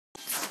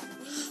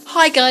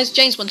Hi guys,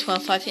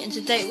 James1125 here, and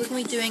today we're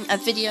going to be doing a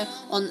video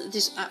on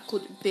this app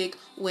called Big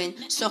Win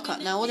Soccer.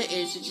 Now what it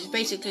is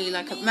basically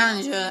like a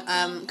manager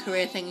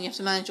career thing. You have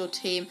to manage your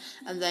team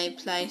and they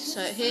play.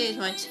 So here's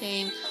my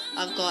team.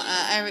 I've got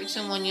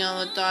Ericsson,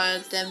 Wanyama, Dyer,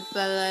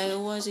 Dembele,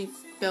 or was he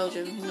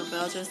Belgium? He's not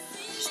Belgium.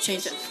 Just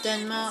change that to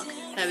Denmark.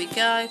 There we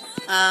go.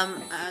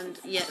 And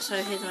yeah, so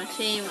here's my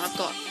team. I've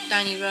got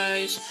Danny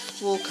Rose,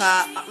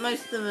 Walker.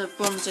 Most of them are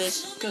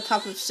bronzes. Got a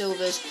couple of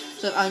silvers.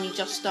 So I've only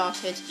just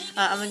started.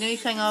 And we're going to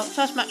be playing our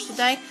first match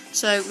today.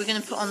 So we're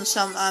going to put on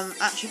some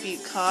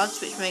attribute cards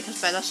which make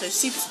us better. So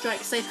super strike,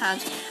 safe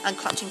hands, and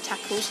clutching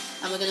tackles.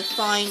 And we're going to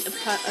find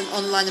an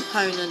online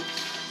opponent.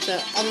 So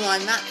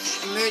online match,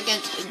 and we're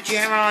against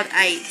Gerrard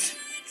 8.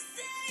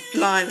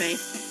 Blimey.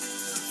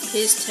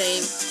 His team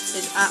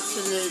is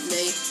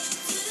absolutely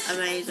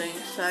amazing.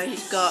 So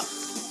he's got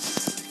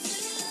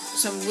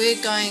some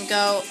weird guy in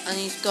goal, and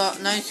he's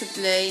got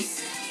notably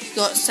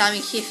Sammy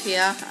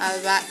Kifia at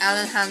the back,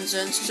 Alan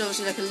Hansen, so it's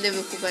obviously like a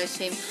Liverpool-based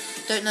team.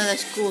 Don't know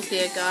this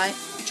Gauthier guy.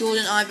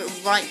 Jordan Ive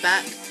at right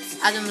back,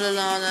 Adam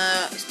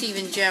Lallana,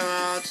 Steven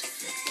Gerrard,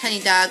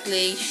 Kenny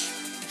Dalglish,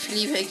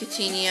 Felipe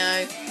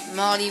Coutinho,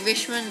 Marley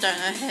Richmond, don't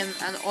know him,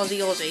 and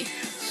Ozzy.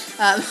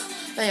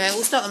 Anyway,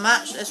 we'll start the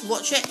match. Let's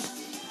watch it.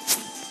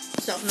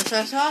 Start from the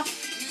first half.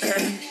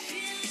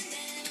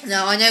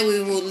 Now, I know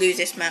we will lose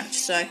this match,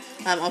 so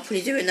I'll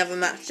probably do another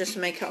match just to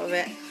make up of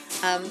it.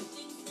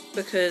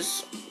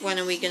 Because when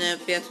are we going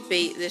to be able to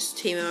beat this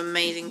team of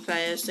amazing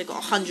players? They've got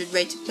 100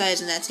 rated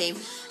players in their team.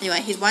 Anyway,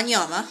 here's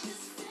Wanyama,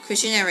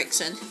 Christian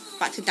Eriksen,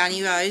 back to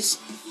Danny Rose.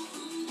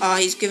 Oh,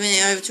 he's giving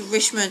it over to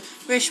Richmond,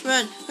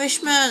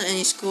 and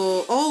he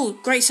scored. Oh,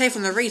 great save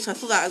from Lloris. I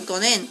thought that had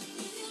gone in.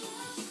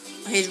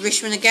 Here's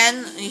Richmond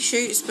again, and he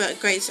shoots, but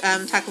great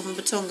tackle from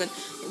Batongan.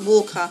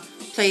 Walker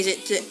plays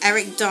it to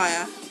Eric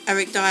Dyer.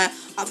 Eric Dyer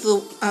up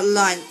the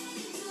line.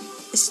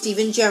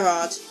 Steven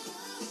Gerrard.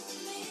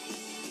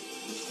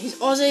 Here's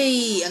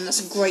Ozzy, and that's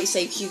a great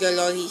save. Hugo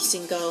Lloris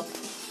in goal.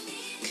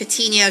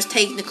 Coutinho's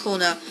taking the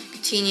corner.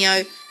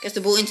 Coutinho gets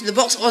the ball into the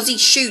box. Ozzy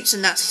shoots,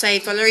 and that's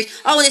saved by Lloris.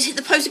 Oh, and it's hit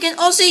the post again.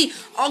 Ozzy!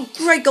 Oh,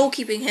 great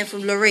goalkeeping here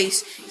from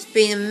Lloris. It's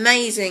been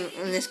amazing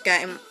in this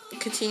game.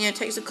 Coutinho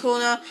takes the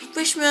corner.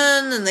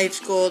 Richmond, and they've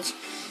scored.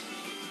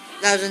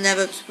 That was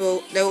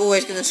inevitable. They were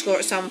always going to score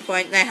at some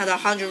point. They had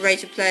 100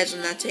 rated players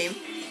on their team.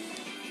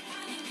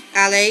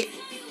 Ali.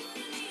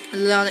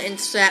 Lallana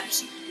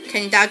intercepts.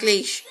 Kenny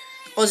Dalglish.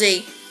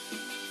 Ozzy.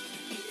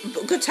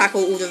 Good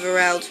tackle,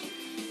 Alderweireld.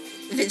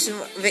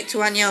 Victor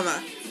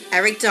Wanyama.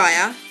 Eric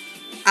Dyer.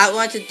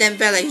 Outright to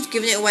Dembele, who's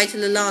giving it away to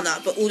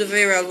Lallana, but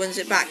Alderweireld wins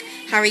it back.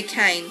 Harry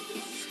Kane.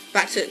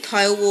 Back to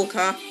Kyle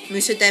Walker.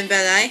 Moussa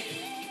Dembele.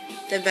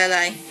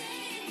 Dembele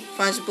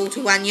finds the ball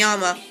to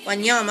Wanyama.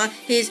 Wanyama,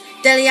 here's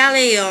Dele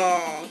Alli.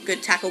 Oh,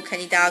 good tackle,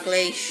 Kenny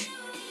Dalglish.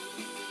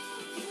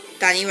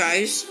 Danny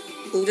Rose.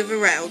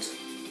 Alderweireld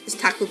is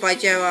tackled by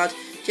Gerrard.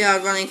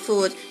 Gerrard running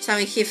forward.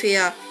 Sammy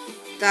Kifia.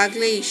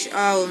 Dalglish.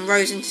 Oh, and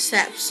Rose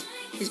intercepts.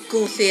 Here's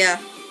Gauthier.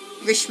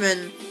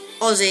 Richmond.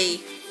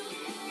 Ozzy.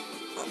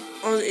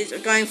 Ozzy's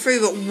going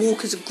through, but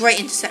Walker's a great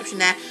interception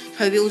there.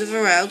 Kobe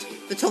Alderweireld.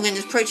 Batongan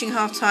is approaching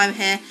half-time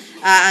here.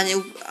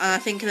 And I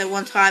think at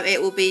one time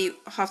it will be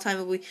half-time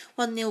will be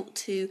 1-0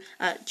 to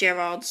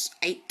Gerrard's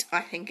 8.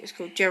 I think it's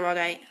called Gerrard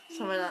 8,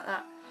 something like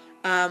that.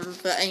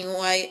 But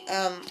anyway,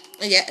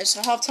 yeah, it's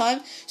a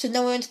half-time. So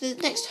now we're into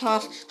the next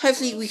half.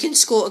 Hopefully we can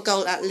score a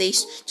goal at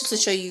least, just to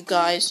show you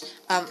guys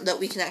that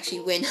we can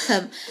actually win.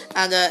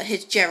 And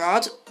here's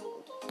Gerrard.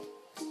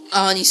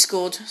 Oh, and he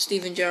scored.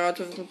 Steven Gerrard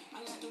with a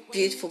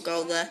beautiful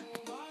goal there.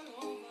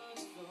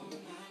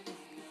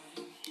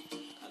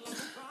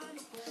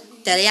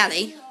 Dele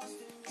Alli.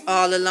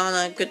 Oh,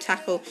 Lallana, good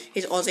tackle.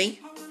 Here's Ozzy.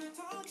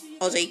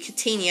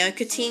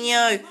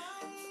 Coutinho.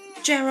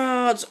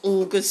 Gerrard.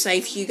 Oh, good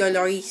save, Hugo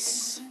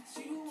Lloris.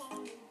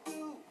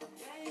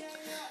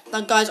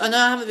 Now, guys, I know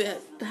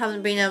I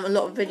haven't been a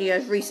lot of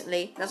videos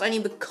recently. That's only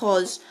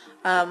because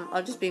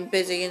I've just been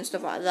busy and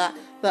stuff like that.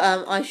 But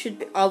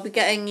I'll be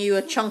getting you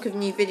a chunk of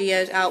new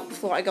videos out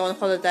before I go on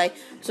holiday,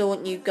 because I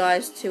want you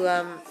guys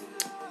to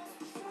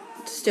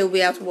still be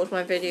able to watch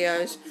my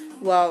videos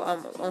while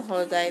I'm on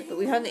holiday. But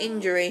we had an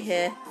injury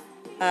here,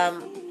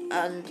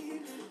 and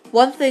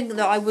one thing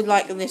that I would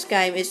like in this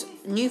game is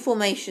new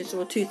formations,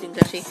 or two things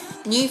actually.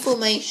 New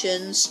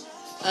formations,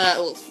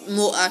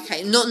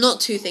 not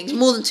two things,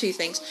 more than two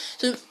things.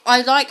 So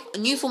I like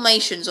new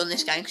formations on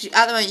this game, because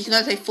at the moment you can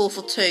only play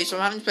 4-4-2, so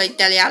I'm having to play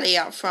Dele Alli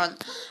up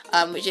front,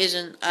 which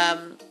isn't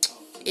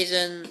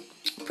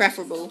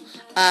preferable.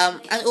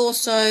 And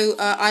also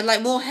I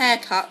like more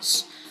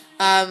haircuts,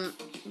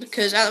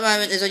 because at the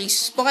moment there's only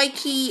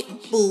spiky,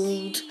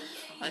 bald,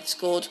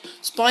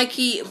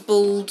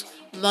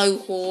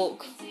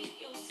 mohawk,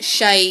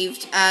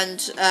 shaved,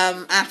 and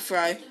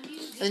afro.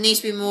 There needs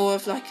to be more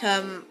of like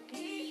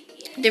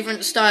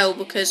different style,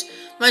 because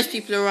most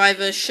people are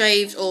either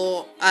shaved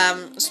or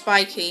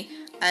spiky,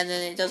 and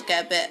then it does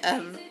get a bit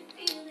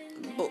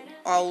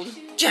old.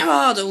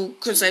 Gerrard! Oh,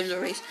 good save,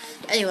 Lloris.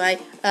 Anyway,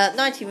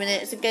 90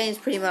 minutes, the game's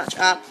pretty much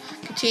up.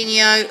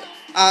 Coutinho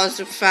As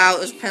a foul,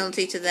 as a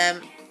penalty to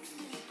them.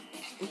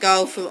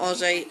 Goal from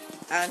Ozzy,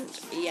 and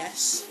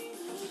yes.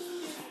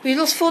 We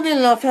lost 4-0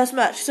 in our first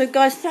match. So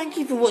guys, thank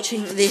you for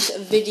watching this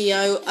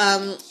video.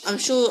 I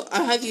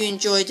hope you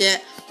enjoyed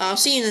it. I'll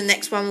see you in the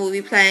next one. We'll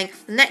be playing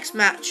the next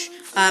match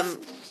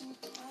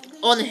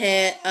on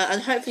here,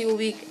 and hopefully we'll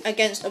be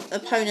against an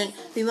opponent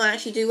we might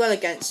actually do well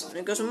against.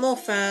 We've got some more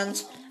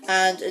fans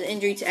and an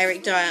injury to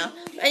Eric Dyer.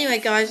 But anyway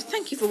guys,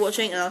 thank you for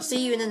watching, and I'll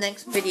see you in the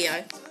next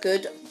video.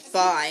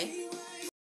 Goodbye.